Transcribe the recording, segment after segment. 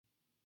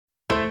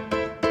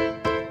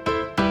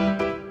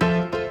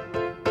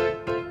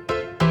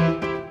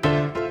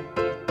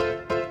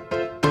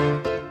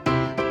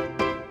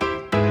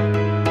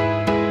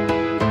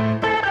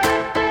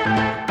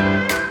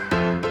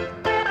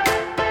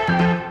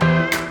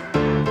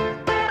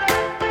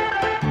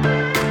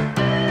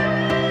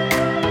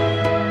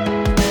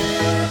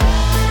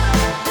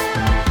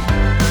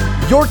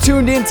You're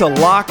tuned in to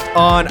Locked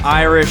On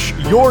Irish,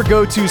 your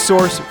go-to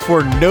source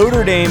for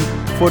Notre Dame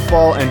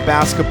football and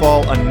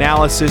basketball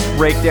analysis,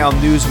 breakdown,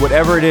 news,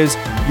 whatever it is,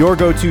 your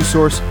go-to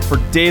source for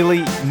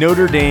daily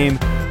Notre Dame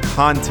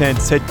content.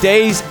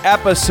 Today's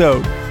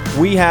episode,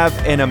 we have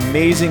an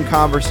amazing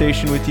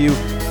conversation with you,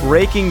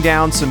 breaking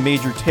down some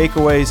major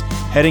takeaways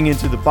heading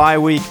into the bye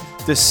week,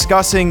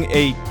 discussing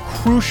a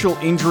crucial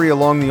injury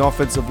along the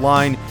offensive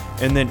line,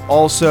 and then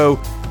also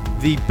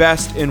the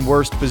best and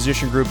worst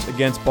position groups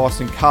against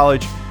Boston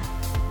College.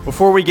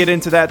 Before we get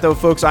into that, though,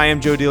 folks, I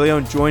am Joe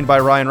DeLeon, joined by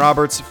Ryan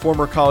Roberts,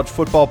 former college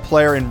football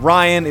player, and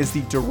Ryan is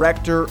the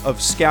director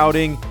of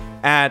scouting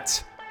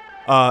at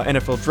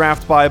NFL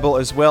Draft Bible,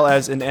 as well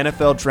as an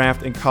NFL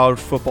draft and college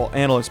football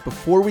analyst.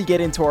 Before we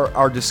get into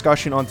our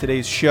discussion on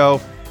today's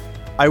show,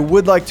 I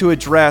would like to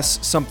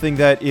address something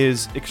that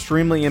is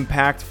extremely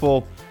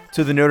impactful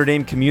to the Notre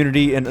Dame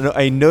community, and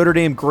a Notre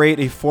Dame great,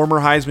 a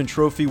former Heisman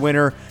Trophy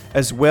winner,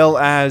 as well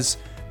as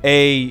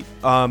a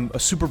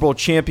Super Bowl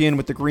champion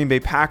with the Green Bay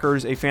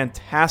Packers, a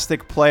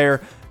fantastic player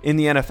in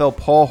the NFL.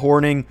 Paul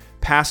Hornung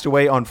passed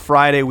away on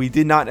Friday. We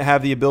did not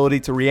have the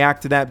ability to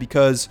react to that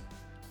because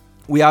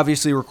we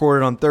obviously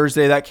recorded on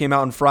Thursday. That came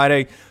out on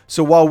Friday.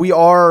 So while we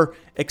are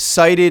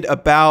excited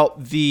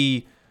about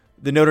the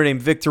Notre Dame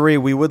victory,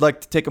 we would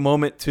like to take a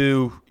moment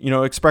to,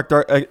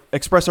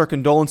 express our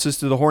condolences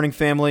to the Hornung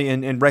family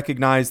and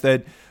recognize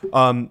that,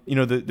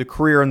 the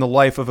career and the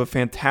life of a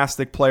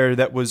fantastic player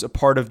that was a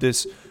part of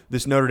this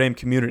Notre Dame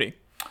community.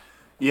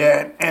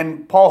 Yeah,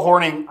 and Paul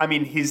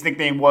Hornung, his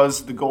nickname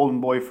was the Golden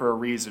Boy for a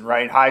reason,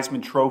 right?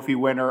 Heisman Trophy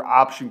winner,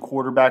 option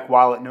quarterback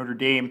while at Notre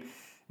Dame.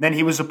 Then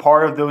he was a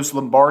part of those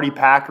Lombardi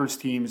Packers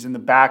teams in the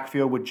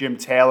backfield with Jim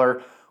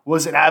Taylor.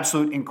 Was an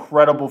absolute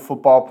incredible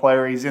football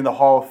player. He's in the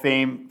Hall of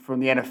Fame from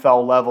the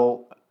NFL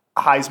level,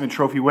 Heisman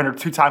Trophy winner,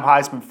 two-time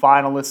Heisman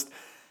finalist.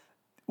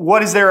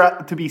 What is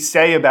there to be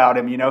say about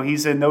him?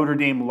 He's a Notre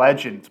Dame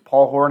legend.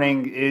 Paul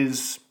Hornung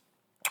is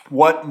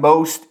what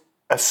most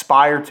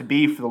aspire to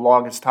be for the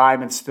longest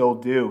time and still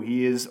do.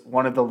 He is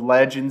one of the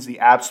legends, the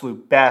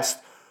absolute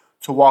best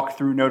to walk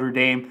through Notre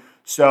Dame.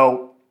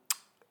 So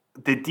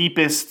the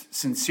deepest,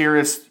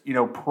 sincerest,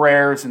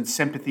 prayers and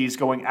sympathies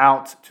going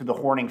out to the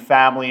Hornung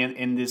family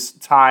in this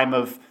time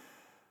of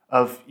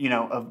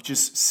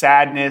just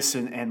sadness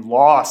and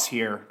loss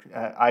here.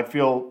 I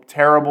feel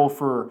terrible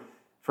for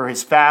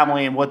his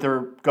family and what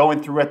they're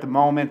going through at the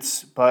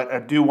moment, but I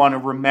do want to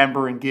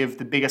remember and give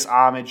the biggest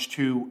homage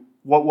to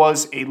what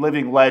was a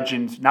living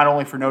legend, not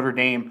only for Notre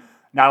Dame,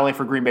 not only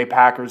for Green Bay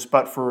Packers,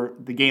 but for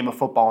the game of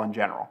football in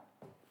general.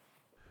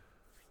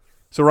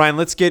 So, Ryan,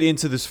 let's get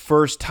into this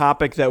first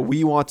topic that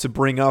we want to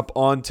bring up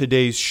on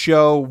today's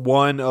show,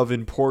 one of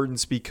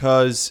importance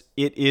because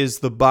it is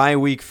the bye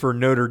week for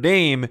Notre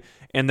Dame,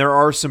 and there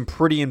are some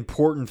pretty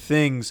important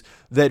things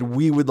that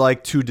we would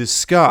like to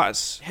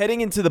discuss.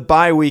 Heading into the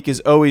bye week is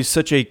always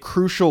such a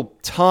crucial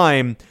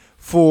time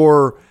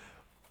for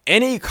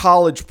any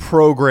college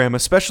program,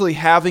 especially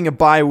having a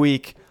bye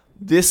week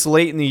this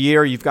late in the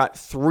year. You've got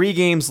 3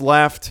 games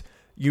left.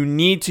 You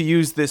need to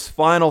use this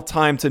final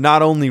time to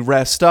not only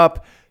rest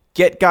up,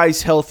 get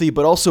guys healthy,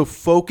 but also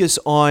focus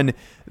on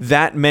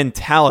that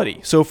mentality.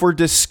 So if we're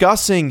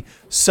discussing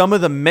some of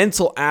the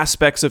mental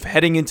aspects of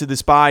heading into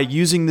this bye,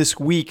 using this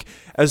week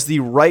as the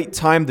right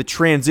time to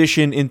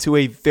transition into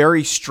a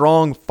very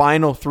strong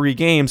final 3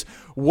 games,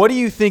 what do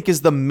you think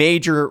is the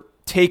major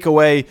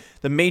takeaway,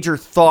 the major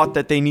thought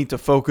that they need to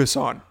focus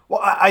on? Well,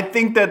 I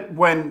think that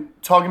when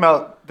talking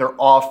about their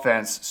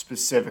offense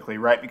specifically,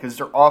 right, because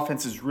their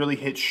offense has really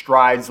hit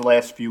strides the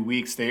last few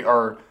weeks. They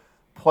are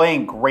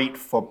playing great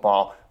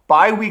football.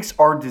 Bye weeks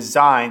are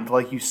designed,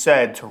 like you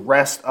said, to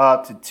rest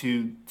up,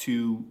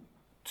 to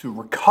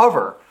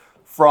recover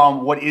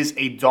from what is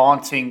a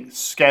daunting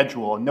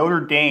schedule.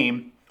 Notre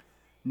Dame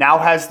now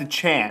has the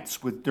chance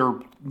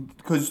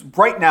because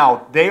right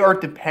now they are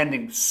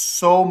depending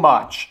so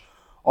much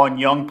on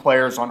young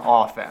players on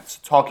offense.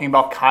 Talking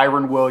about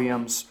Kyren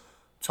Williams,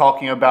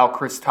 talking about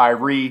Chris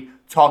Tyree,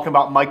 talking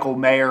about Michael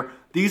Mayer.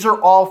 These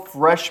are all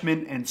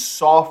freshmen and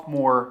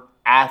sophomore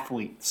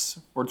athletes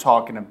we're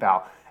talking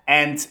about.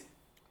 And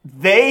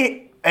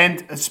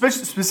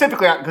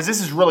specifically, because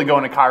this is really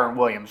going to Kyren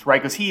Williams, right?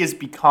 Because he has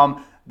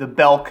become the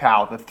bell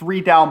cow, the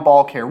 3-down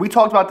ball carrier. We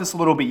talked about this a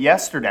little bit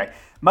yesterday.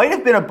 Might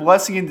have been a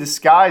blessing in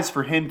disguise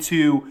for him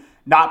to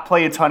not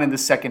play a ton in the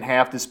second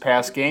half this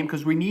past game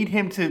because we need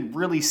him to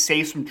really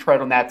save some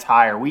tread on that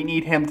tire. We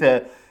need him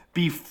to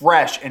be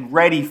fresh and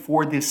ready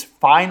for this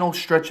final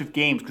stretch of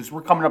games because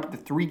we're coming up to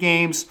 3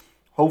 games,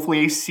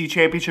 hopefully ACC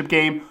championship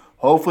game,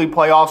 hopefully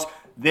playoffs.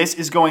 This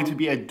is going to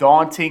be a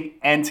daunting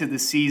end to the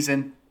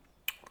season.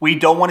 We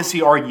don't want to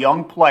see our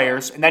young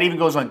players, and that even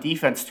goes on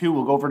defense too.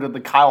 We'll go over to the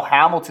Kyle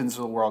Hamiltons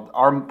of the world,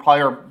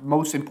 our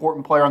most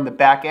important player on the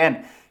back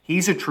end.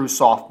 He's a true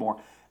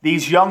sophomore.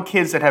 These young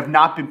kids that have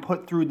not been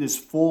put through this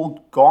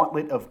full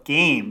gauntlet of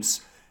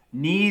games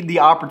need the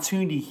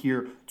opportunity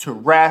here to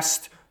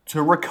rest,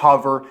 to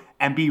recover,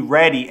 and be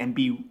ready and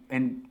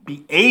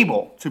be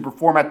able to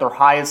perform at their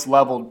highest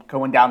level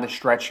going down the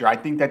stretch here. I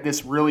think that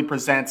this really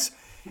presents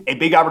a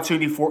big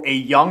opportunity for a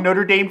young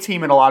Notre Dame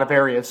team in a lot of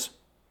areas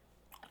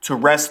to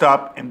rest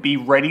up and be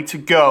ready to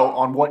go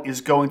on what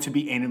is going to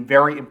be a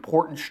very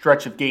important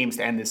stretch of games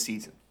to end this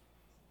season.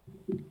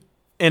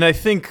 And I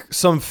think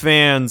some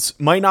fans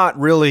might not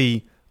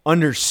really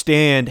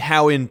understand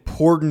how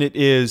important it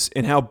is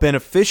and how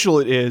beneficial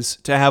it is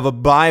to have a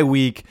bye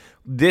week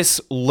this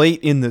late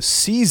in the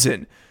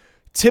season.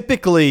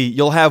 Typically,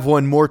 you'll have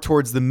one more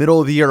towards the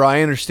middle of the year.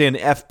 I understand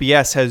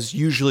FBS has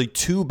usually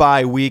 2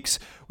 bye weeks.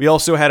 We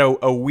also had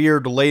a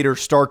weird later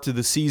start to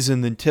the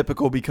season than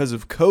typical because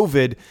of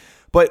COVID.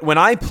 But when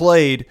I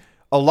played,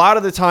 a lot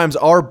of the times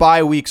our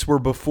bye weeks were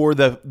before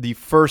the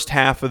first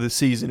half of the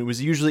season. It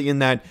was usually in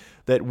that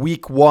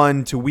week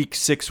 1 to week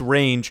 6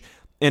 range.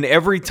 And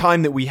every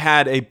time that we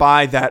had a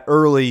bye that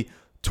early,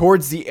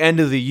 towards the end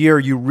of the year,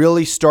 you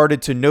really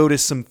started to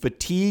notice some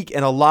fatigue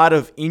and a lot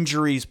of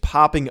injuries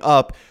popping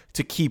up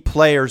to key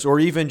players,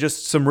 or even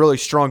just some really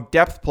strong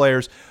depth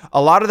players.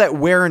 A lot of that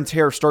wear and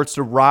tear starts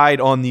to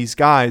ride on these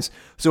guys.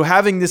 So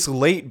having this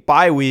late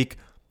bye week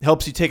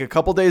helps you take a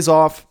couple days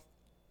off,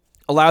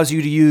 allows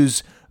you to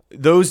use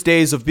those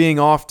days of being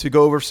off to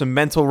go over some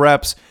mental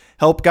reps,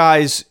 help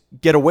guys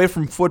get away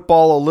from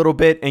football a little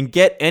bit, and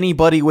get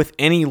anybody with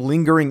any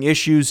lingering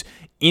issues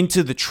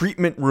into the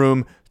treatment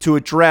room to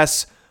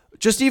address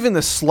just even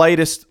the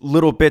slightest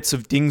little bits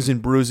of dings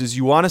and bruises.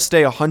 You want to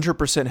stay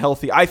 100%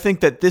 healthy. I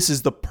think that this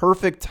is the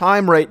perfect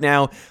time right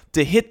now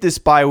to hit this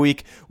bye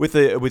week with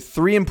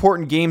 3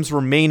 important games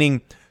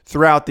remaining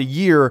throughout the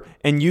year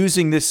and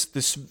using this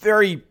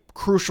very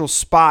crucial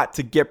spot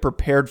to get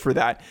prepared for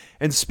that.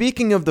 And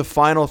speaking of the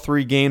final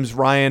 3 games,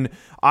 Ryan,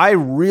 I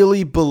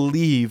really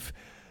believe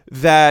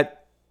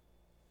that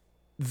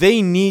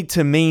they need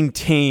to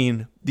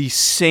maintain the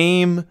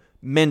same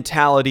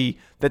mentality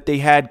that they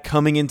had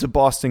coming into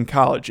Boston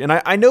College. And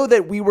I know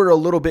that we were a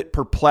little bit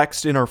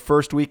perplexed in our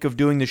first week of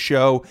doing the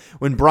show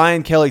when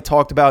Brian Kelly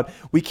talked about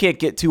we can't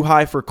get too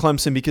high for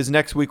Clemson because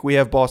next week we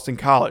have Boston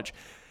College.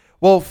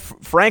 Well,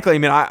 frankly, I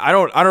mean, I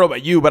don't know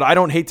about you, but I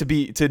don't hate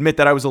to admit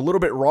that I was a little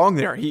bit wrong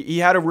there. He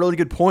had a really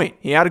good point.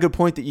 He had a good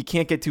point that you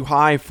can't get too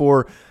high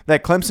for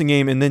that Clemson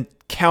game and then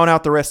count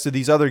out the rest of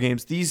these other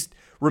games. These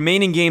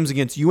remaining games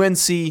against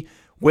UNC,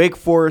 Wake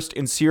Forest,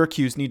 and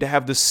Syracuse need to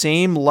have the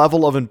same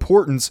level of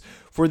importance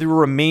for the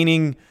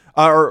remaining,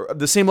 or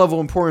the same level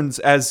of importance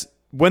as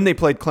when they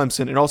played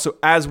Clemson and also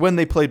as when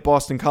they played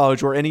Boston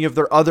College or any of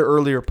their other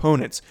earlier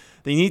opponents.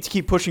 They need to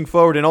keep pushing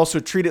forward and also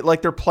treat it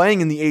like they're playing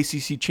in the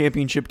ACC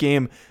championship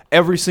game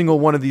every single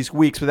one of these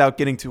weeks without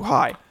getting too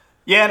high.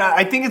 Yeah, and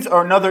I think it's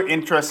another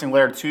interesting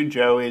layer too,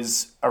 Joe,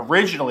 is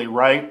originally,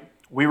 right,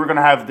 we were going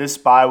to have this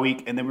bye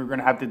week and then we were going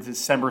to have the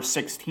December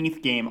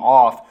 16th game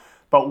off.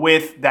 But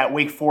with that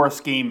Wake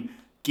Forest game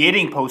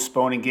getting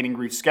postponed and getting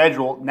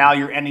rescheduled, now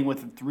you're ending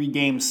with a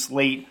 3-game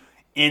slate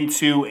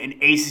into an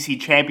ACC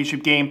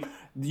championship game.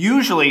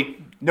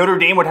 Usually, Notre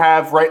Dame would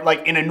have, right,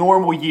 like in a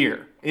normal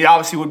year, it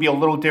obviously would be a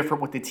little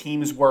different with the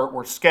teams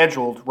were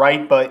scheduled,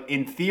 right? But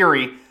in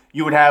theory,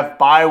 you would have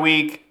bye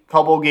week,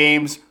 couple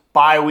games,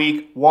 bye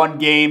week, 1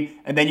 game,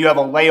 and then you have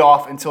a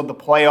layoff until the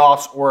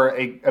playoffs or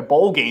a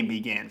bowl game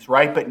begins,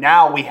 right? But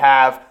now we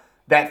have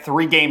that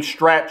 3-game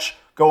stretch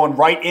going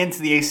right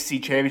into the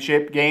ACC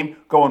championship game,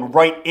 going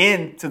right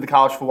into the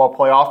college football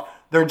playoff.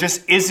 There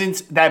just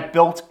isn't that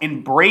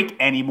built-in break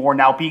anymore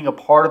now being a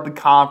part of the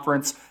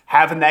conference,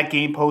 having that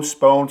game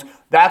postponed.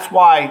 That's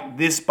why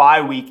this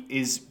bye week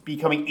is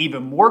becoming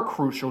even more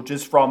crucial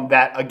just from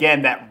that,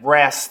 again, that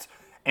rest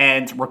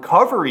and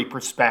recovery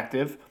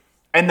perspective.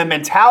 And the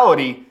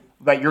mentality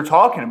that you're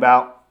talking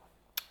about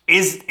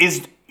is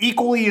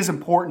equally as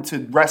important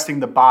to resting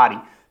the body.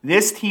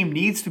 This team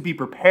needs to be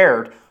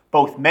prepared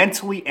both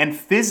mentally and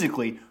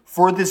physically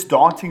for this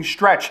daunting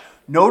stretch.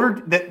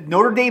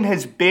 Notre Dame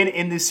has been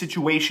in this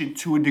situation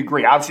to a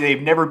degree. Obviously,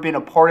 they've never been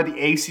a part of the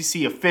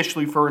ACC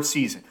officially for a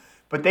season.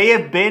 But they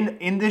have been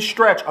in this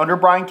stretch under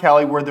Brian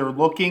Kelly where they're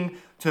looking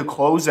to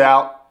close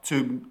out,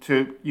 to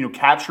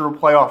capture a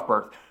playoff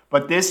berth.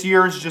 But this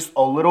year is just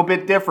a little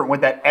bit different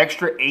with that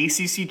extra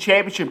ACC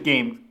championship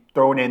game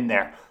thrown in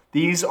there.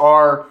 This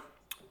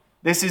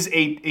is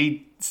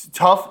a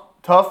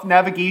tough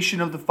navigation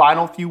of the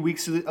final few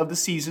weeks of the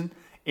season.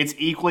 It's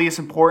equally as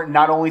important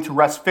not only to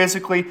rest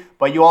physically,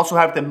 but you also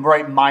have the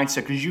right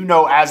mindset. Because you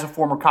know, as a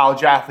former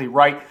college athlete,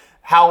 right,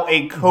 how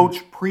a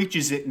coach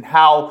preaches it and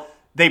how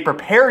they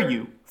prepare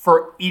you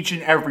for each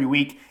and every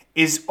week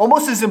is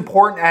almost as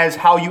important as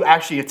how you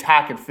actually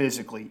attack it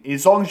physically.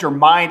 As long as your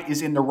mind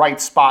is in the right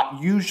spot,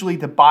 usually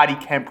the body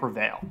can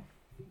prevail.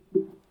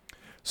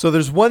 So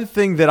there's one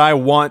thing that I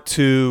want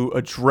to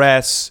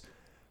address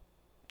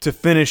to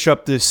finish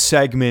up this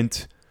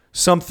segment,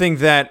 something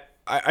that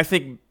I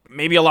think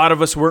maybe a lot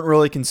of us weren't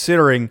really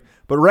considering,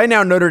 but right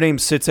now Notre Dame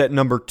sits at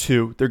number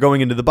 2. They're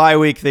going into the bye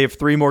week. They have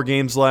 3 more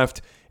games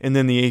left, and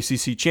then the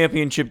ACC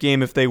championship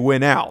game if they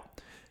win out.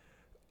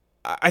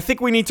 I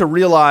think we need to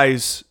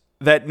realize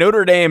that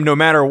Notre Dame, no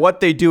matter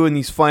what they do in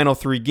these final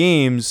 3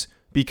 games,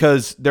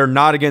 because they're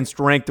not against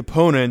ranked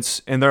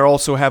opponents and they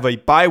also have a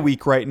bye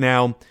week right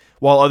now,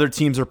 while other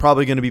teams are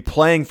probably going to be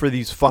playing for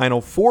these final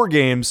 4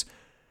 games,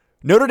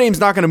 Notre Dame's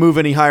not going to move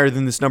any higher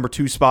than this number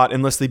 2 spot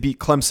unless they beat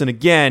Clemson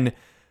again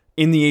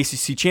in the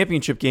ACC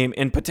championship game.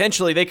 And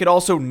potentially they could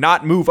also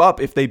not move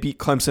up if they beat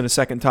Clemson a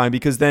second time,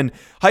 because then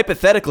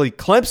hypothetically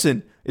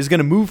Clemson is going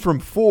to move from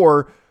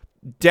 4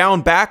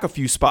 down back a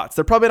few spots.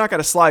 They're probably not going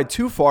to slide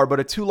too far, but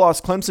a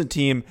 2-loss Clemson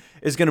team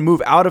is going to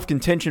move out of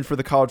contention for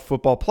the college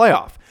football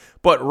playoff.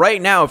 But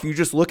right now, if you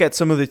just look at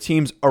some of the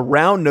teams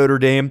around Notre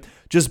Dame,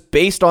 just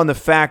based on the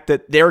fact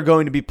that they're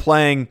going to be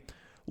playing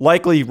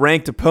likely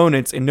ranked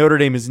opponents and Notre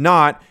Dame is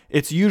not,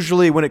 it's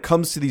usually, when it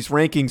comes to these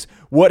rankings,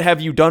 what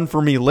have you done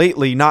for me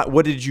lately, not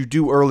what did you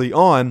do early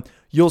on.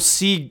 You'll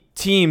see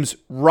teams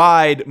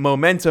ride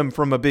momentum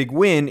from a big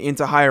win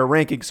into higher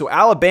rankings. So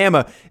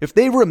Alabama, if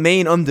they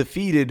remain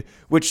undefeated,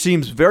 which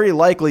seems very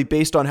likely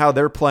based on how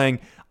they're playing,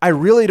 I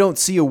really don't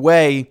see a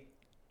way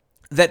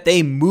that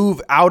they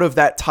move out of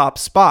that top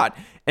spot.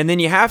 And then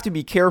you have to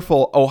be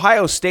careful.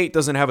 Ohio State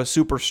doesn't have a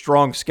super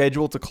strong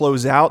schedule to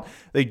close out.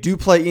 They do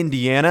play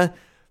Indiana.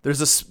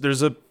 There's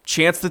a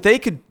chance that they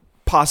could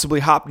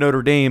possibly hop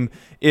Notre Dame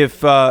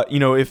if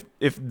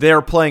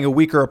they're playing a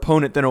weaker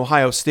opponent than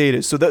Ohio State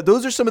is. So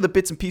those are some of the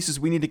bits and pieces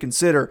we need to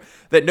consider,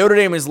 that Notre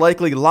Dame is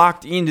likely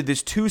locked into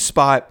this 2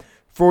 spot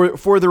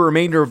for the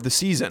remainder of the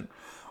season.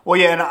 Well,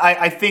 yeah, and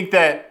I think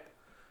that.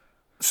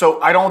 So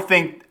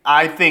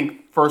I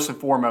think first and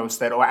foremost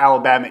that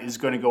Alabama is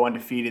going to go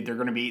undefeated. They're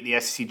going to beat the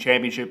SEC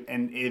championship,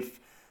 and if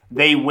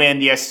they win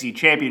the SEC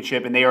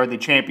championship and they are the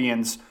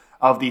champions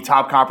of the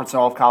top conference in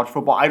all of college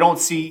football, I don't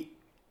see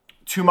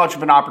too much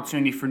of an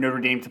opportunity for Notre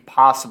Dame to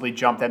possibly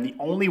jump them. The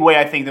only way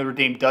I think Notre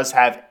Dame does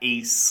have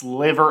a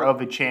sliver of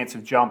a chance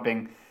of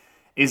jumping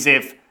is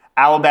if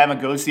Alabama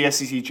goes to the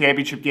SEC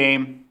championship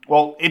game.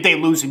 Well, if they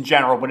lose in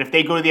general, but if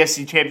they go to the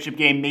SEC championship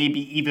game, maybe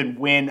even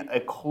win a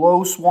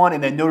close one,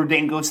 and then Notre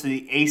Dame goes to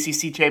the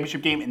ACC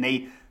championship game and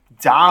they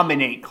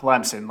dominate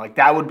Clemson, like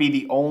that would be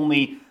the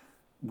only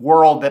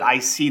world that I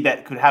see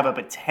that could have a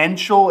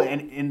potential,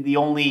 and the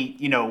only,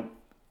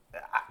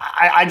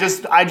 I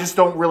just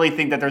don't really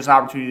think that there's an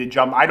opportunity to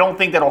jump. I don't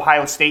think that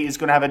Ohio State is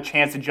going to have a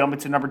chance to jump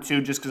into number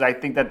 2, just because I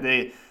think that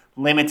the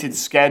limited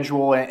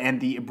schedule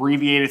and the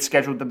abbreviated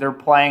schedule that they're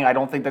playing, I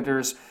don't think that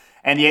there's,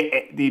 and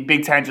the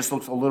Big Ten just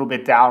looks a little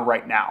bit down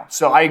right now.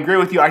 So I agree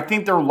with you. I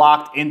think they're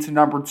locked into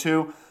number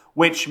 2,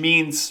 which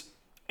means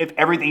if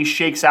everything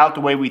shakes out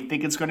the way we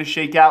think it's going to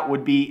shake out,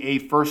 would be a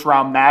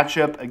first-round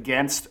matchup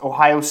against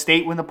Ohio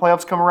State when the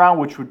playoffs come around,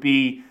 which would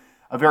be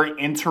a very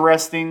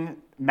interesting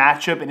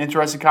matchup, an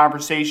interesting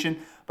conversation.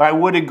 But I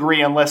would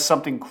agree, unless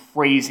something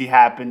crazy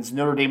happens,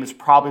 Notre Dame is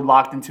probably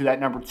locked into that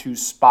number 2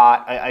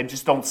 spot. I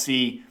just don't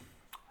see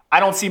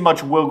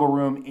much wiggle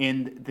room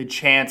in the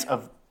chance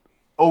of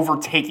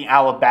overtaking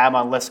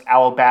Alabama unless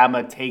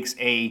Alabama takes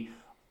a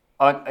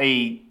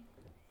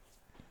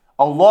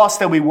loss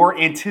that we weren't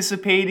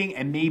anticipating,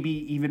 and maybe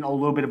even a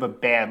little bit of a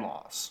bad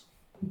loss.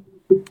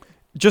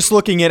 Just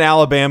looking at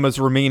Alabama's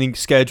remaining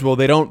schedule,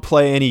 they don't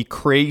play any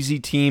crazy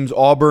teams.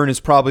 Auburn is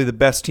probably the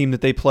best team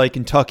that they play.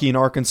 Kentucky and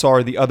Arkansas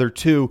are the other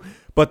 2.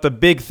 But the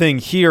big thing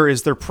here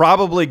is they're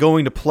probably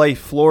going to play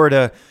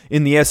Florida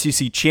in the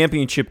SEC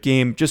championship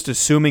game, just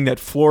assuming that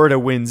Florida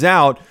wins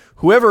out.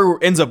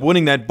 Whoever ends up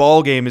winning that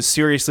ball game is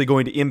seriously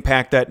going to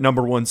impact that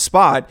number 1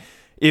 spot.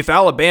 If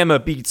Alabama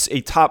beats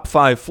a top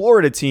 5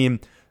 Florida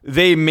team,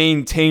 they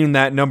maintain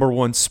that number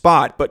 1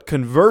 spot. But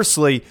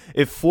conversely,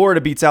 if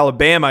Florida beats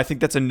Alabama, I think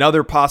that's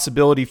another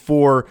possibility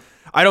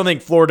I don't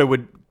think Florida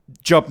would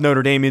jump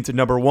Notre Dame into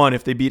number 1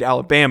 if they beat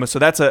Alabama. So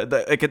that's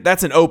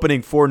an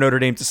opening for Notre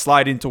Dame to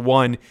slide into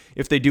 1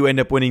 if they do end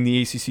up winning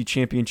the ACC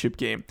championship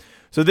game.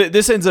 So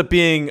this ends up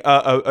being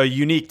a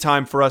unique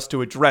time for us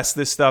to address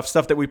this stuff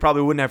that we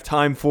probably wouldn't have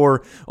time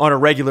for on a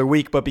regular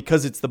week. But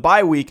because it's the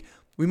bye week,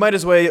 we might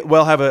as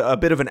well have a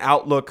bit of an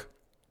outlook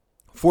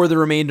for the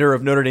remainder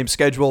of Notre Dame's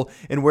schedule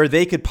and where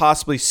they could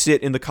possibly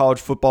sit in the college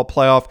football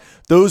playoff.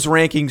 Those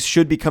rankings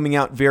should be coming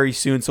out very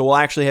soon, so we'll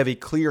actually have a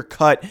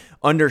clear-cut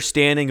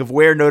understanding of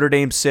where Notre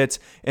Dame sits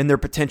and their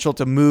potential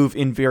to move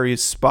in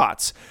various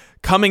spots.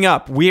 Coming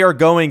up, we are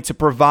going to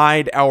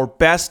provide our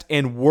best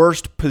and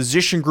worst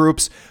position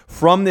groups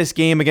from this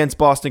game against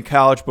Boston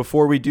College.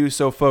 Before we do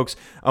so, folks,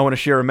 I want to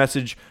share a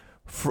message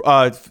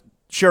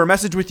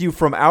with you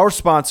from our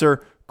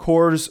sponsor,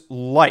 Coors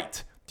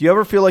Light. Do you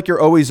ever feel like you're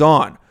always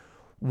on?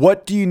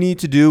 What do you need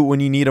to do when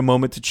you need a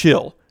moment to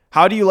chill?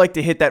 How do you like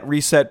to hit that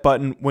reset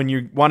button when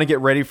you want to get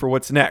ready for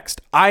what's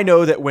next? I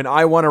know that when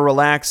I want to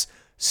relax,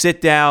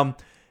 sit down,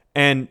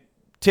 and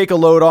take a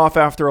load off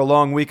after a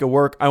long week of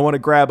work, I want to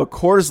grab a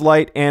Coors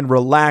Light and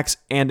relax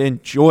and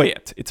enjoy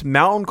it. It's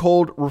mountain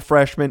cold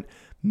refreshment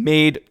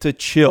made to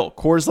chill.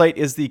 Coors Light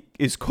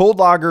is cold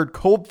lagered,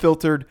 cold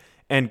filtered,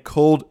 and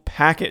cold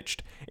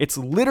packaged. It's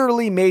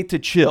literally made to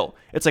chill.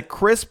 It's as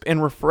crisp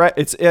and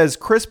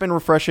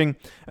refreshing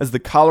as the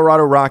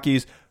Colorado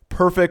Rockies,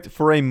 perfect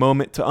for a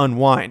moment to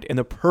unwind. And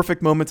the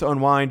perfect moment to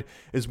unwind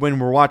is when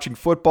we're watching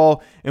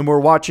football and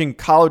we're watching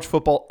college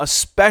football,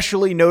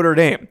 especially Notre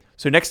Dame.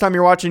 So next time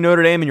you're watching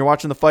Notre Dame and you're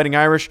watching the Fighting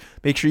Irish,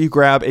 make sure you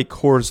grab a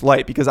Coors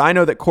Light, because I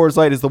know that Coors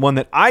Light is the one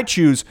that I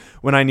choose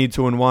when I need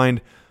to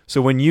unwind.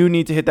 So when you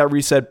need to hit that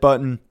reset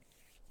button,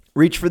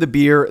 reach for the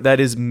beer that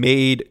is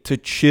made to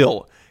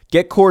chill.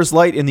 Get Coors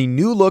Light in the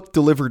new look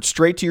delivered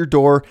straight to your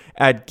door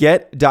at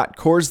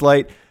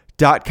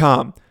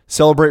get.coorslight.com.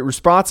 Celebrate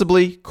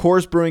responsibly.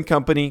 Coors Brewing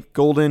Company,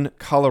 Golden,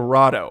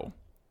 Colorado.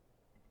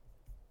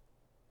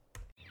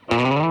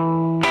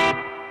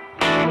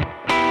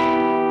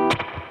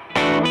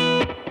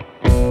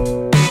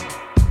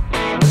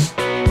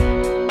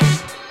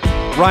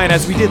 Ryan,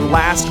 as we did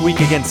last week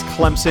against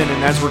Clemson,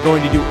 and as we're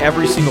going to do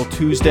every single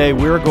Tuesday,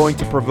 we're going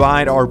to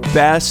provide our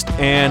best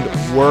and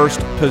worst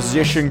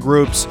position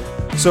groups.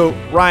 So,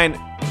 Ryan,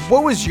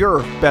 what was your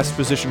best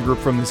position group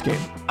from this game?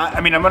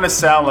 I mean, I'm going to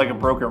sound like a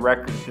broken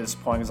record at this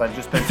point because I've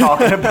just been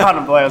talking about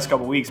it the last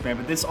couple weeks, man.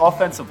 But this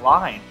offensive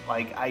line,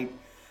 like I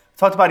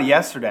talked about it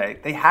yesterday,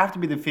 they have to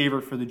be the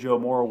favorite for the Joe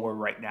Moore Award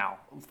right now.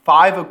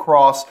 5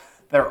 across.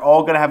 They're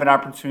all going to have an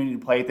opportunity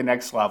to play at the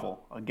next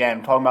level. Again,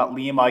 I'm talking about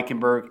Liam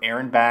Eichenberg,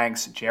 Aaron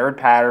Banks, Jared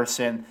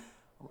Patterson,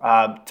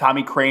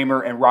 Tommy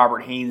Kramer, and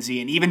Robert Hainsey.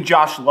 And even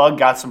Josh Lugg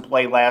got some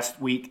play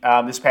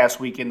this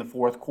past week in the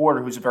fourth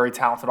quarter, who's a very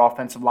talented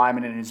offensive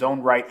lineman in his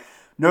own right.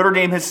 Notre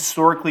Dame has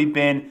historically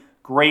been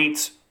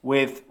great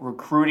with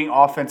recruiting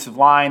offensive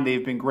line.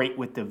 They've been great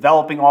with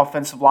developing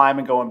offensive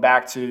linemen going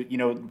back to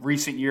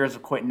recent years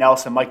of Quentin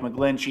Nelson, Mike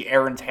McGlinchey,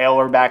 Aaron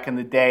Taylor back in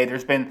the day.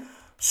 There's been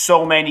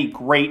so many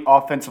great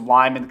offensive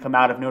linemen come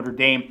out of Notre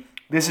Dame.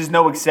 This is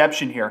no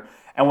exception here.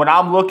 And when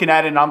I'm looking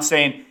at it and I'm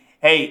saying,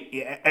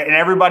 hey, and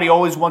everybody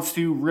always wants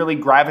to really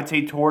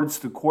gravitate towards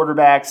the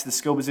quarterbacks, the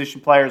skill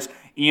position players.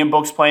 Ian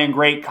Book's playing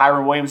great.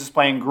 Kyron Williams is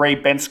playing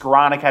great. Ben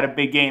Skoranek had a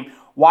big game.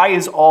 Why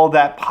is all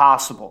that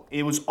possible?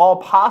 It was all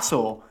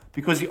possible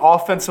because the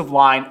offensive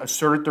line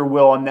asserted their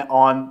will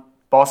on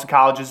Boston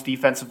College's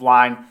defensive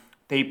line.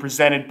 They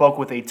presented Book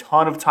with a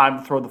ton of time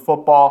to throw the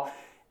football.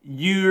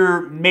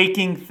 You're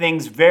making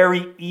things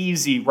very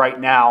easy right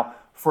now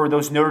for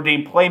those Notre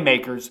Dame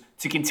playmakers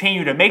to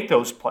continue to make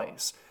those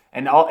plays.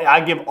 And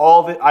I don't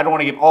want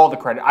to give all the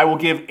credit. I will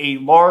give a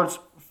large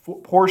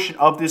portion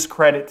of this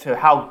credit to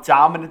how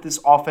dominant this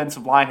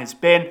offensive line has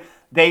been.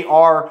 They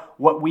are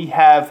what we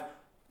have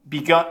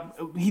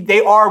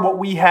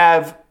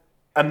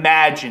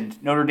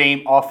imagined Notre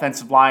Dame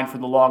offensive line for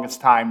the longest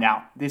time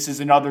now. This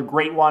is another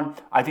great one.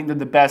 I think they're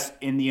the best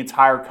in the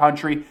entire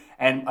country.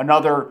 And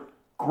another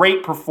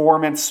great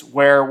performance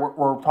where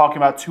we're talking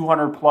about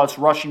 200-plus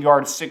rushing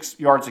yards,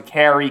 6 yards a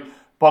carry.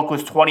 Buck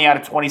was 20 out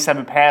of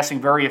 27 passing,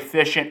 very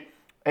efficient.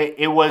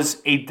 It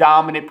was a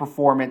dominant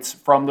performance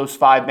from those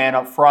 5 men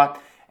up front,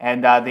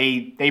 and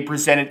they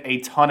presented a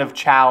ton of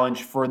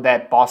challenge for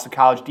that Boston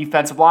College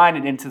defensive line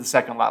and into the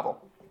second level.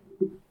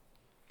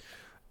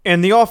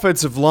 And the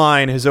offensive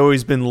line has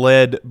always been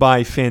led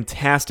by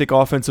fantastic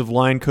offensive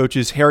line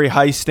coaches. Harry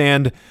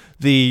Heistand,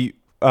 the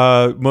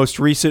most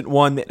recent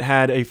one that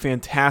had a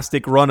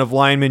fantastic run of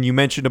linemen. You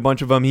mentioned a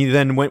bunch of them. He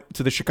then went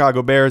to the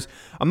Chicago Bears.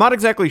 I'm not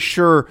exactly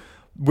sure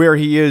where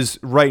he is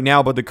right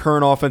now, but the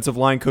current offensive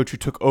line coach who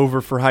took over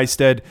for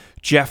Heisted,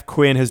 Jeff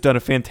Quinn, has done a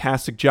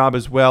fantastic job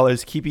as well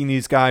as keeping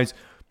these guys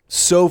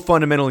so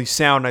fundamentally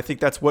sound. And I think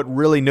that's what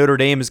really Notre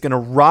Dame is going to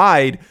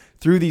ride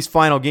through these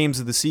final games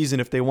of the season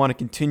if they want to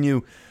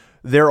continue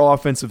their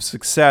offensive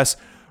success.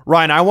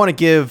 Ryan, I want to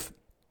give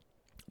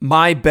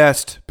my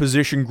best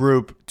position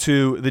group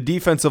to the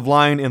defensive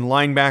line and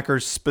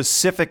linebackers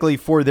specifically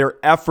for their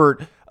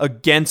effort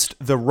against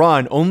the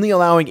run. Only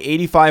allowing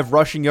 85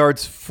 rushing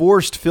yards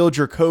forced Phil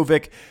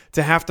Jurkovec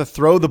to have to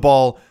throw the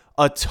ball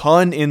a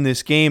ton in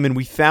this game, and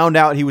we found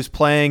out he was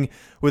playing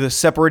with a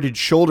separated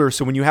shoulder.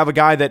 So when you have a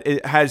guy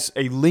that has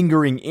a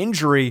lingering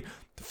injury,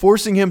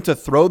 forcing him to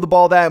throw the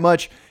ball that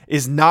much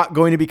is not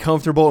going to be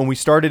comfortable, and we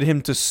started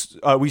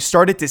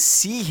to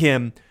see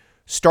him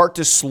start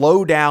to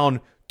slow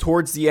down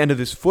towards the end of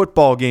this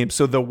football game.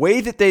 So the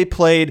way that they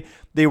played,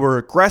 they were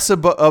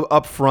aggressive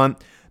up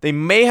front. They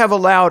may have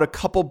allowed a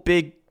couple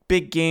big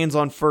gains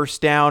on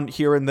first down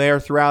here and there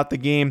throughout the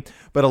game,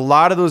 but a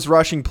lot of those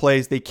rushing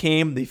plays, they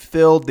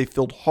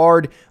filled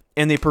hard,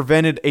 and they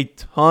prevented a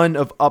ton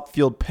of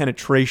upfield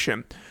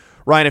penetration.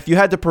 Ryan, if you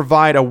had to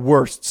provide a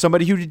worst,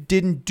 somebody who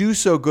didn't do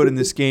so good in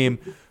this game,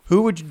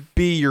 who would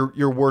be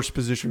your worst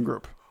position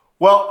group?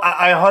 Well,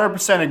 I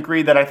 100%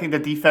 agree that I think the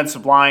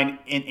defensive line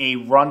in a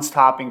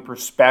run-stopping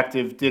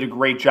perspective did a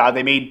great job.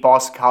 They made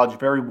Boston College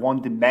very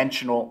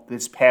one-dimensional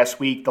this past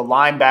week. The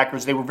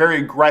linebackers, they were very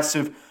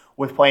aggressive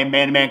with playing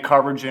man-to-man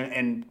coverage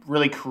and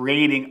really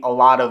creating a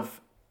lot of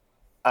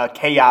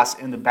chaos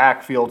in the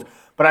backfield.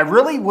 But I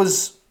really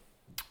was,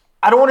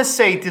 I don't want to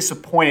say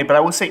disappointed, but I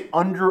would say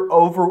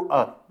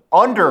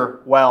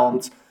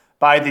underwhelmed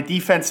by the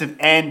defensive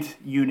end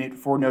unit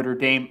for Notre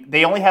Dame.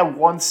 They only had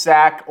 1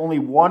 sack, only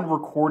 1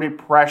 recorded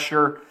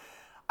pressure.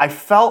 I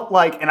felt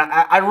like, and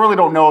I really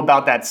don't know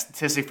about that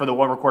statistic for the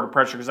one recorded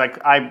pressure because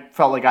I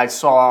felt like I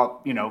saw,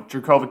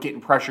 Jurkovec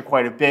getting pressure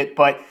quite a bit,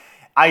 but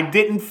I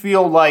didn't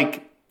feel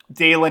like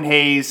Dalen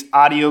Hayes,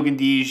 Adi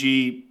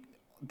Ogundeji,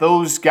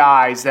 those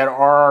guys that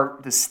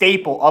are the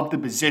staple of the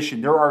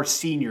position, they're our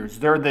seniors.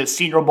 They're the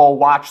Senior Bowl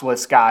watch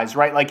list guys,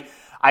 right? Like,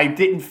 I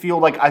didn't feel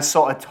like I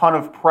saw a ton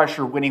of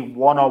pressure winning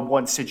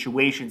one-on-one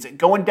situations. And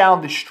going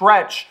down the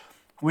stretch,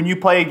 when you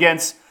play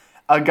against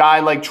a guy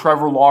like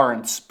Trevor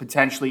Lawrence,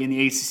 potentially in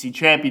the ACC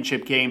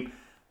championship game,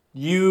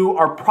 you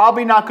are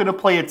probably not going to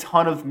play a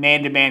ton of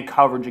man-to-man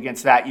coverage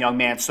against that young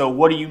man. So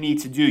what do you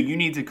need to do? You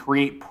need to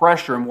create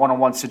pressure in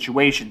one-on-one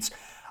situations.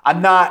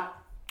 I'm not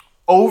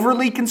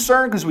overly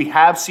concerned because we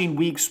have seen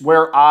weeks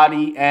where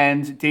Adi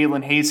and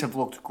Dalen Hayes have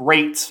looked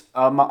great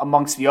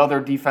amongst the other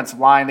defensive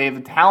line. They have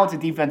a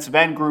talented defensive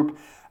end group.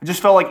 I just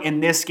felt like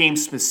in this game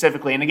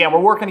specifically, and again,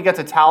 we're working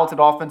against a talented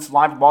offensive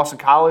line from Boston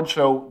College,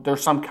 so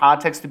there's some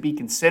context to be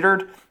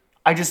considered.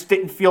 I just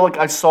didn't feel like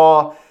I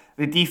saw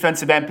the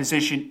defensive end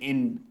position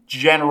in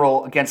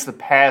general against the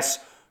pass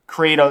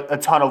create a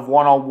ton of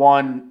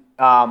one-on-one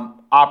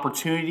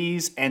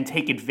opportunities and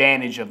take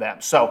advantage of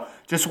them. So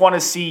just want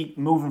to see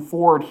moving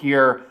forward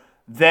here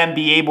them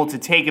be able to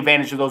take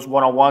advantage of those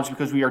one-on-ones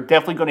because we are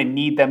definitely going to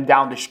need them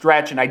down the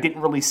stretch, and I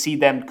didn't really see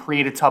them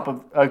create a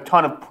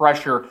ton of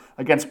pressure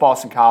against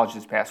Boston College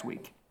this past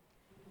week.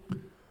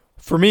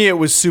 For me, it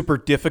was super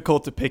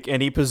difficult to pick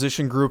any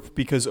position group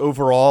because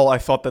overall I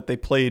thought that they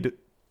played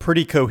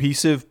pretty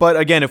cohesive. But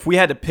again, if we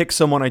had to pick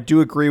someone, I do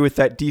agree with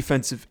that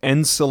defensive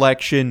end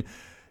selection.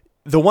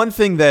 The one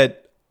thing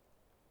that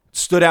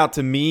stood out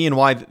to me and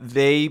why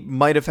they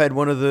might have had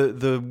one of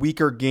the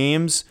weaker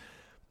games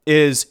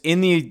is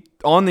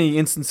on the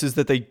instances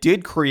that they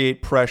did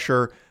create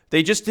pressure,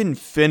 they just didn't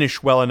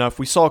finish well enough.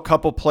 We saw a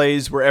couple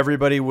plays where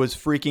everybody was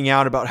freaking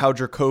out about how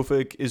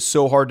Jurkovec is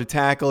so hard to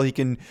tackle. He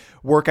can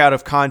work out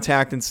of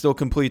contact and still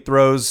complete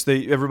throws.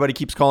 Everybody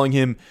keeps calling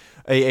him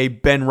a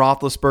Ben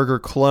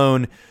Roethlisberger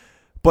clone,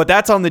 but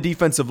that's on the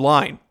defensive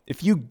line.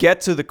 If you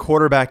get to the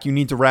quarterback, you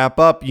need to wrap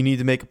up, you need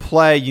to make a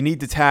play, you need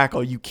to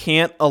tackle. You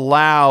can't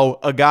allow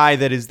a guy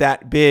that is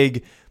that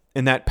big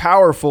and that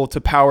powerful to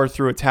power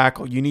through a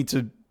tackle. You need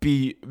to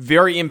be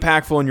very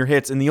impactful in your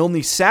hits. And the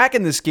only sack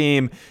in this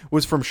game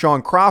was from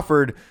Sean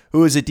Crawford,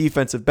 who is a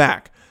defensive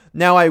back.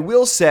 Now, I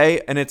will say,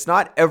 and it's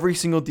not every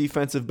single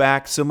defensive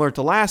back similar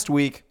to last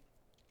week,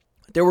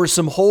 there were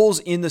some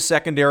holes in the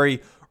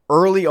secondary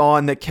early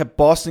on that kept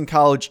Boston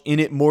College in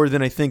it more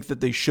than I think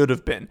that they should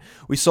have been.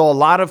 We saw a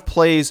lot of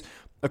plays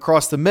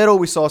across the middle.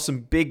 We saw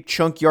some big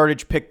chunk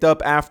yardage picked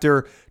up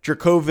after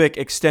Jurkovec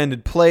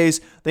extended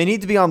plays. They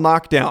need to be on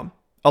lockdown.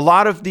 A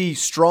lot of the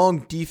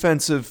strong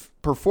defensive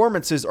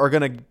performances are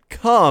going to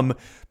come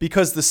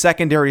because the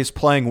secondary is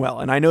playing well.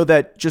 And I know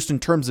that just in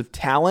terms of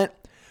talent,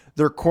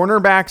 their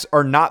cornerbacks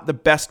are not the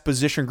best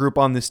position group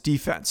on this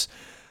defense.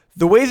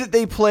 The way that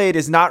they played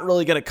is not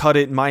really going to cut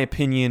it, in my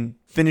opinion,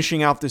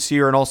 finishing out this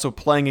year and also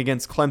playing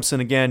against Clemson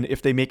again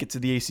if they make it to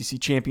the ACC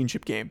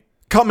championship game.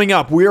 Coming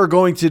up, we are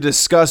going to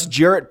discuss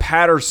Jarrett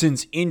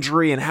Patterson's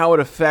injury and how it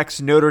affects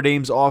Notre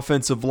Dame's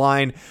offensive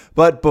line.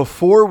 But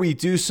before we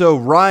do so,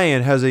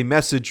 Ryan has a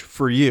message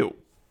for you.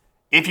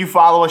 If you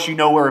follow us, you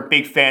know we're a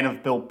big fan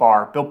of Built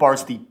Bar. Built Bar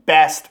is the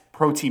best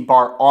protein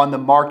bar on the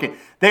market.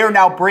 They are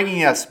now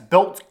bringing us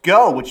Built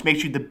Go, which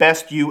makes you the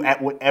best you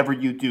at whatever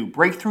you do.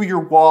 Break through your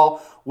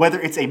wall, whether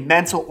it's a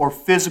mental or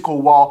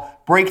physical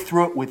wall, break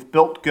through it with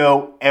Built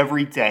Go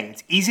every day.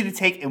 It's easy to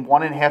take in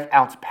 1.5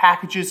 ounce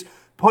packages.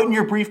 Put in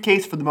your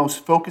briefcase for the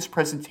most focused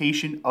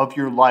presentation of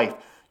your life.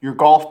 Your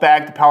golf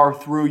bag to power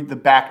through the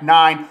back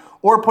nine,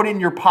 or put it in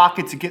your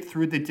pocket to get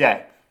through the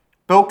day.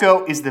 Built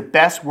Go is the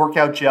best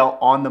workout gel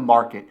on the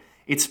market.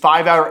 It's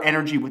 5-hour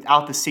energy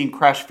without the same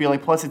crash feeling,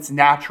 plus it's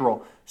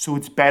natural, so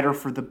it's better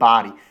for the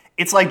body.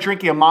 It's like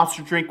drinking a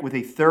Monster drink with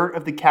 1/3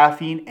 of the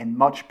caffeine and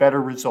much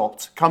better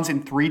results. Comes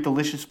in 3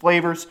 delicious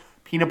flavors: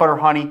 peanut butter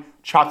honey,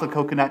 chocolate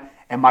coconut,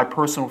 and my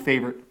personal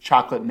favorite,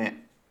 chocolate mint.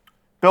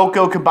 Built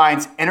Go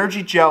combines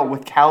energy gel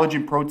with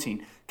collagen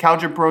protein.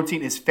 Collagen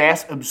protein is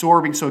fast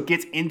absorbing, so it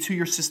gets into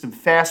your system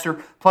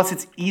faster, plus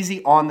it's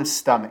easy on the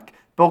stomach.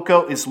 Built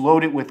Go is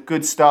loaded with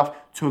good stuff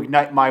to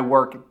ignite my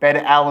work: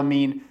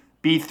 beta-alanine,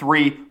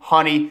 B3,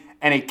 honey,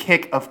 and a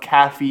kick of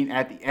caffeine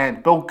at the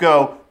end. Built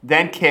Go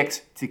then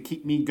kicks to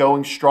keep me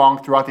going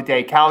strong throughout the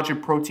day.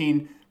 Collagen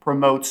protein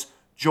promotes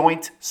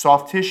joint,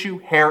 soft tissue,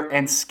 hair,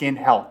 and skin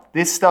health.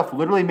 This stuff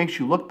literally makes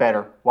you look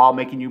better while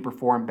making you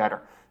perform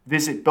better.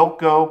 Visit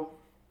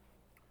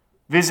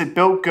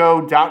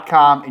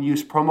BuiltGo.com and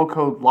use promo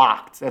code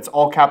LOCKED. That's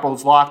all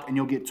capitals LOCKED, and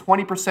you'll get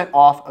 20%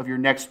 off of your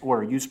next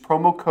order. Use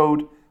promo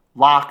code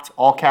LOCKED,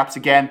 all caps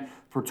again,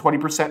 for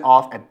 20%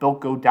 off at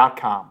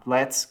BuiltGo.com.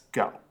 Let's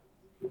go.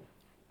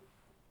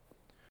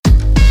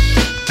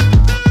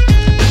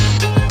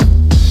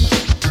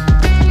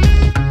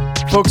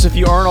 Folks, if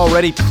you aren't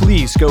already,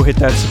 please go hit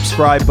that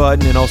subscribe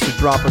button and also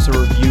drop us a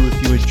review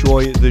if you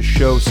enjoy the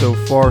show so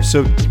far.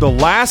 So the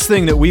last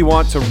thing that we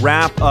want to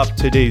wrap up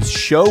today's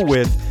show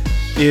with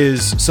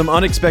is some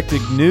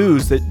unexpected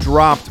news that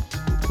dropped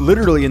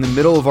literally in the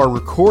middle of our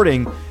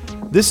recording.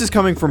 This is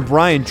coming from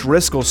Brian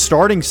Driscoll,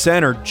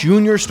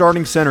 junior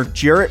starting center,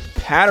 Jarrett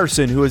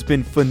Patterson, who has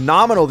been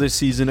phenomenal this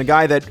season, a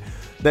guy that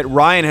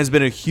Ryan has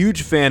been a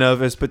huge fan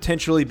of as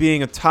potentially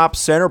being a top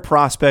center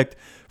prospect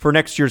for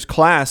next year's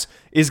class,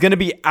 is going to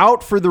be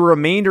out for the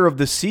remainder of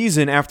the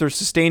season after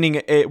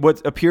sustaining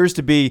what appears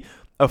to be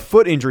a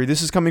foot injury.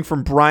 This is coming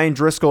from Brian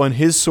Driscoll and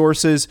his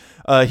sources.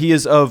 He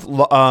is of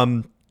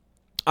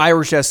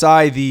Irish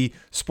SI, the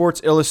Sports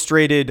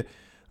Illustrated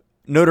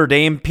Notre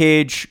Dame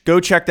page.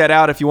 Go check that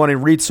out if you want to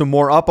read some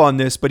more up on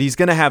this, but he's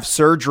going to have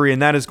surgery, and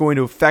that is going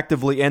to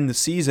effectively end the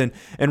season.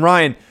 And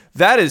Ryan,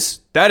 that is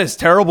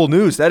terrible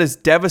news. That is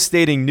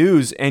devastating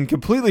news and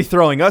completely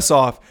throwing us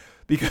off,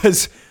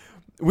 because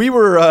we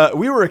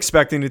were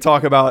expecting to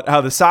talk about how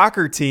the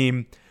soccer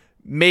team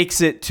makes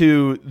it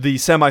to the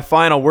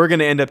semifinal. We're going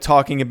to end up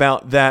talking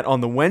about that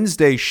on the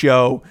Wednesday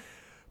show.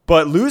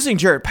 But losing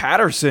Jarrett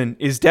Patterson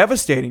is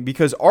devastating,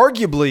 because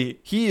arguably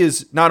he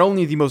is not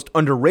only the most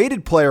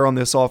underrated player on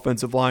this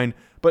offensive line,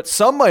 but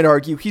some might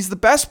argue he's the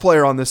best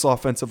player on this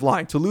offensive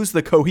line. To lose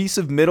the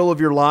cohesive middle of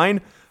your line,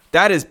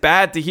 that is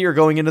bad to hear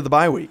going into the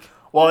bye week.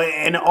 Well,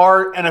 in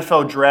our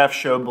NFL draft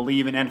show,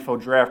 Believe in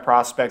NFL Draft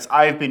Prospects,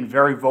 I have been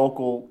very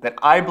vocal that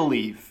I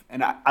believe,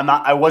 and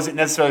I wasn't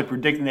necessarily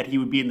predicting that he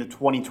would be in the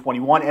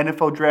 2021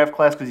 NFL draft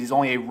class, because he's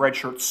only a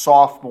redshirt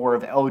sophomore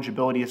of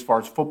eligibility as far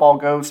as football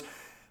goes.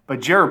 But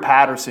Jarrett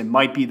Patterson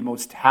might be the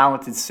most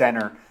talented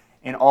center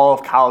in all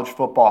of college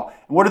football.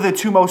 And what are the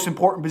two most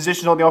important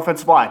positions on the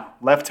offensive line?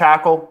 Left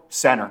tackle,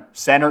 center.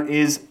 Center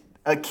is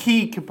a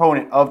key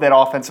component of that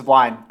offensive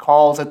line.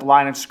 Calls at the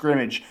line of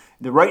scrimmage.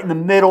 They're right in the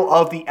middle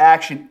of the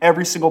action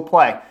every single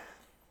play.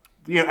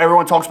 You know,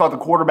 everyone talks about the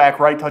quarterback,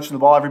 right, touching the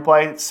ball every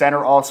play.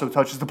 Center also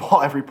touches the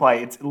ball every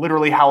play. It's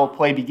literally how a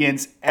play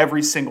begins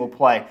every single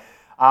play.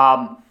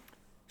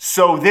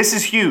 So this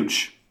is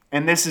huge.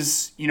 And this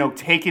is,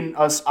 taking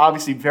us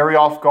obviously very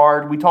off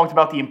guard. We talked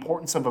about the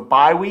importance of a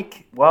bye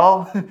week.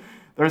 Well,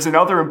 there's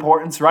another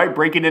importance, right?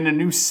 Breaking in a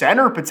new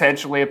center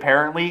potentially,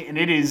 apparently. And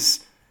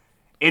it's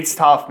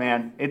tough,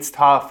 man. It's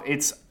tough.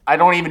 I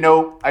don't even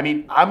know. I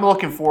mean, I'm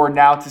looking forward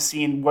now to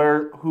seeing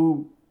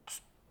who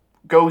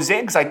goes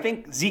in, because I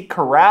think Zeke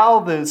Corral,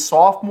 the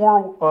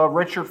sophomore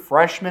redshirt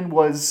freshman,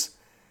 was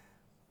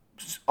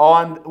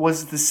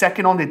the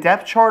second on the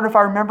depth chart, if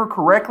I remember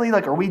correctly.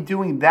 Like, are we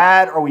doing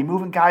that? Are we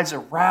moving guys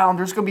around?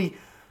 There's going to be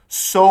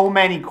so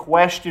many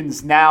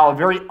questions now. A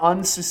very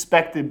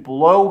unsuspected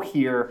blow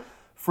here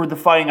for the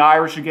Fighting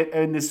Irish to get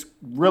in this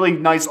really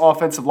nice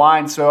offensive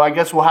line. So I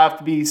guess we'll have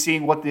to be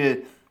seeing what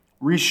the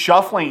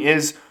reshuffling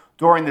is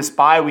during this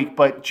bye week.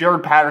 But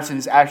Jarrett Patterson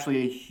is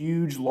actually a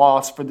huge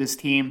loss for this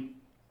team.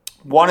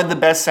 One of the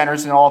best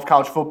centers in all of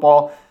college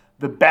football.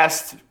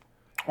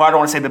 I don't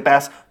want to say the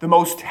best, the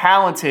most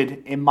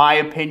talented, in my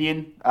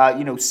opinion,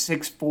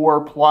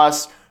 6'4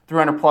 plus,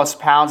 300 plus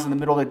pounds in the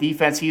middle of the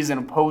defense. He's an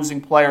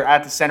opposing player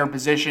at the center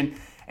position.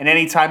 And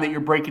anytime that you're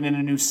breaking in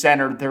a new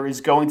center, there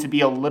is going to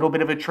be a little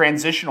bit of a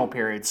transitional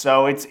period.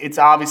 So it's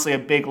obviously a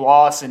big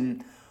loss,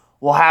 and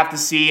we'll have to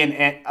see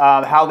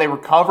how they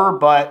recover.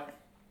 But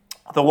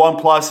the one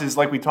plus is,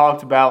 like we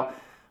talked about,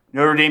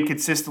 Notre Dame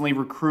consistently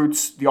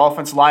recruits the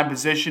offensive line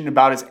position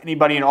about as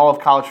anybody in all of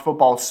college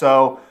football.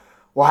 So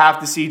we'll have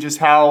to see just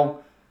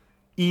how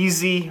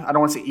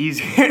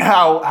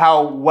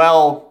how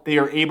well they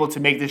are able to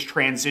make this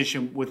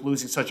transition with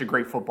losing such a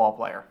great football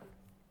player.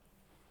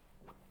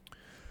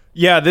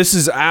 Yeah, this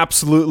is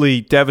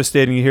absolutely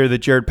devastating to hear that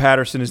Jarrett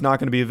Patterson is not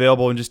going to be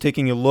available. And just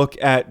taking a look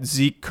at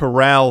Zeke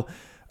Corral,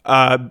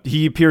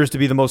 he appears to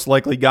be the most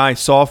likely guy.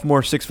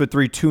 Sophomore, 6'3",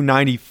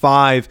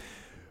 295.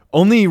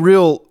 Only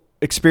real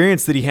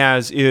experience that he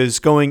has is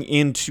going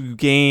into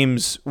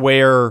games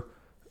where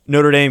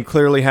Notre Dame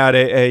clearly had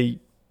a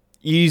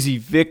easy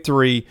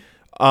victory.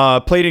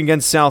 Played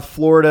against South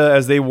Florida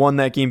as they won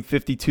that game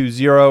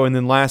 52-0. And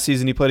then last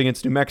season he played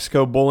against New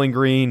Mexico, Bowling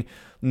Green,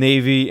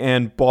 Navy,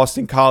 and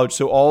Boston College.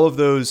 So all of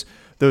those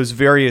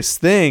various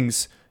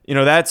things,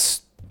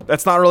 that's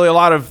not really a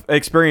lot of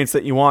experience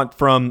that you want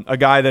from a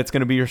guy that's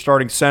going to be your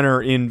starting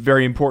center in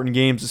very important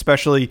games,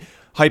 especially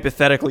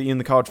hypothetically in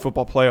the college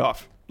football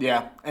playoff.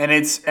 Yeah, and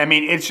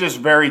it's just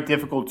very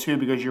difficult too,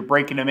 because you're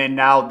breaking them in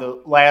now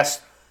the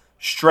last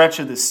stretch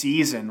of the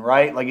season,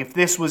 right? Like, if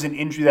this was an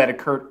injury that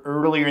occurred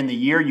earlier in the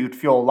year, you'd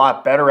feel a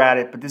lot better at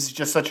it. But this is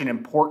just such an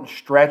important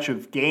stretch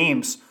of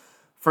games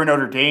for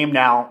Notre Dame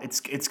now.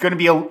 It's going to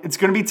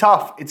be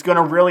tough. It's going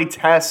to really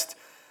test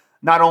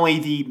not only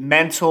the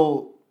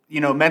mental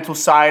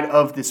side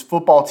of this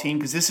football team,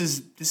 because this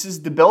is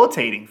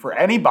debilitating for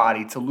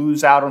anybody to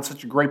lose out on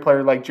such a great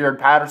player like Jarrett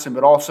Patterson,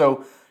 but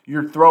also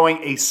you're throwing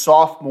a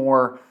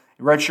sophomore,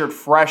 redshirt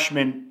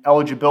freshman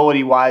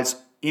eligibility-wise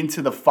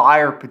into the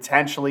fire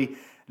potentially.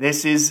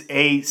 This is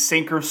a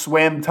sink or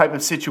swim type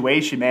of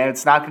situation, man.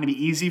 It's not going to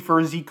be easy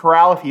for Zeke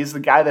Corral if he is the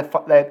guy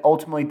that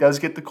ultimately does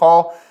get the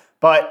call.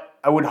 But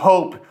I would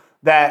hope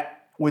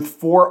that with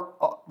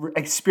 4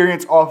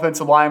 experienced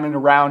offensive linemen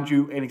around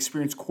you, an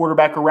experienced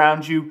quarterback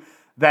around you,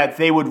 that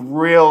they would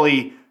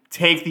really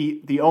take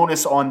the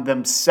onus on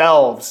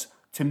themselves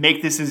to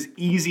make this as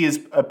easy as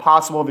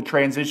possible of a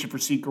transition for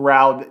Seat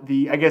Corral.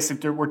 I guess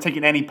if we're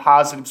taking any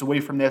positives away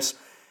from this,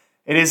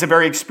 it is a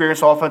very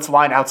experienced offensive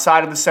line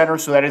outside of the center,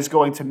 so that is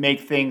going to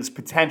make things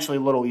potentially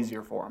a little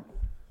easier for him.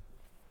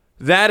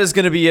 That is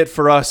going to be it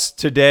for us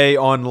today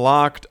on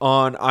Locked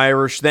On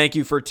Irish. Thank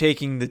you for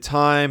taking the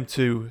time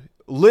to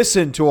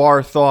listen to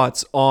our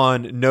thoughts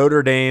on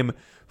Notre Dame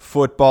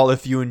football.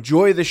 If you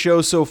enjoy the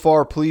show so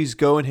far, please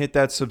go and hit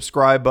that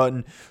subscribe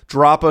button,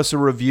 drop us a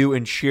review,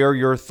 and share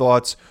your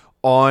thoughts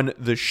on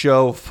the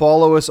show.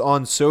 Follow us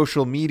on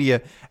social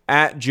media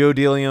at Joe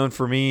DeLeon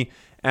for me,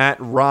 at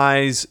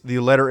Rise, the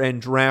letter N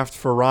Draft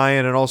for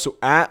Ryan, and also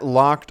at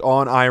Locked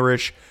On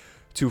Irish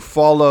to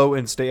follow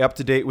and stay up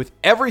to date with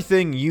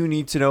everything you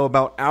need to know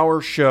about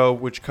our show,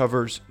 which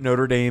covers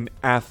Notre Dame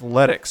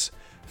athletics.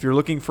 If you're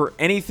looking for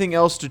anything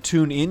else to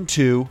tune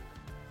into,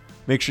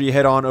 make sure you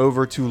head on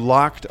over to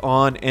Locked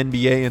On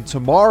NBA, and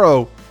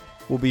tomorrow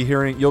you'll be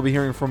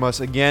hearing from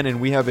us again,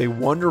 and we have a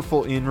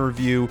wonderful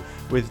interview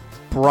with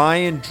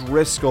Brian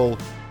Driscoll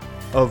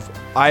of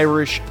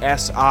Irish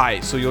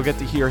SI. So you'll get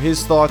to hear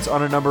his thoughts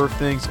on a number of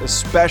things,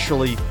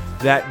 especially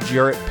that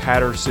Jarrett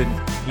Patterson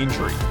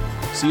injury.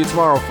 See you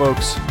tomorrow,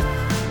 folks.